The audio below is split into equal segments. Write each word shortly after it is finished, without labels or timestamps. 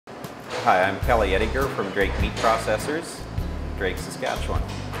Hi, I'm Kelly Ediger from Drake Meat Processors, Drake, Saskatchewan.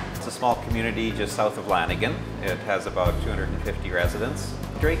 It's a small community just south of Lanigan. It has about 250 residents.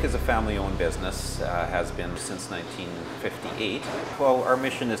 Drake is a family-owned business, has been since 1958. Well, our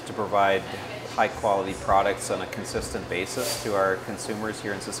mission is to provide high-quality products on a consistent basis to our consumers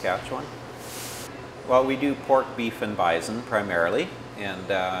here in Saskatchewan. Well, we do pork, beef, and bison primarily,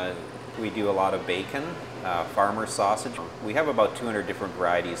 and we do a lot of bacon, farmer sausage. We have about 200 different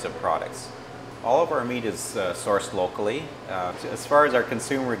varieties of products. All of our meat is sourced locally. As far as our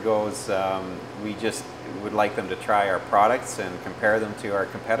consumer goes, we just would like them to try our products and compare them to our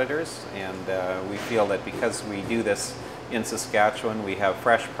competitors. And we feel that because we do this in Saskatchewan, we have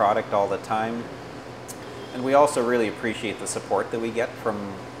fresh product all the time. And we also really appreciate the support that we get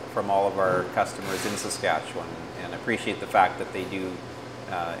from all of our customers in Saskatchewan, and appreciate the fact that they do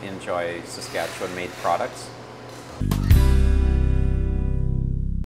enjoy Saskatchewan-made products.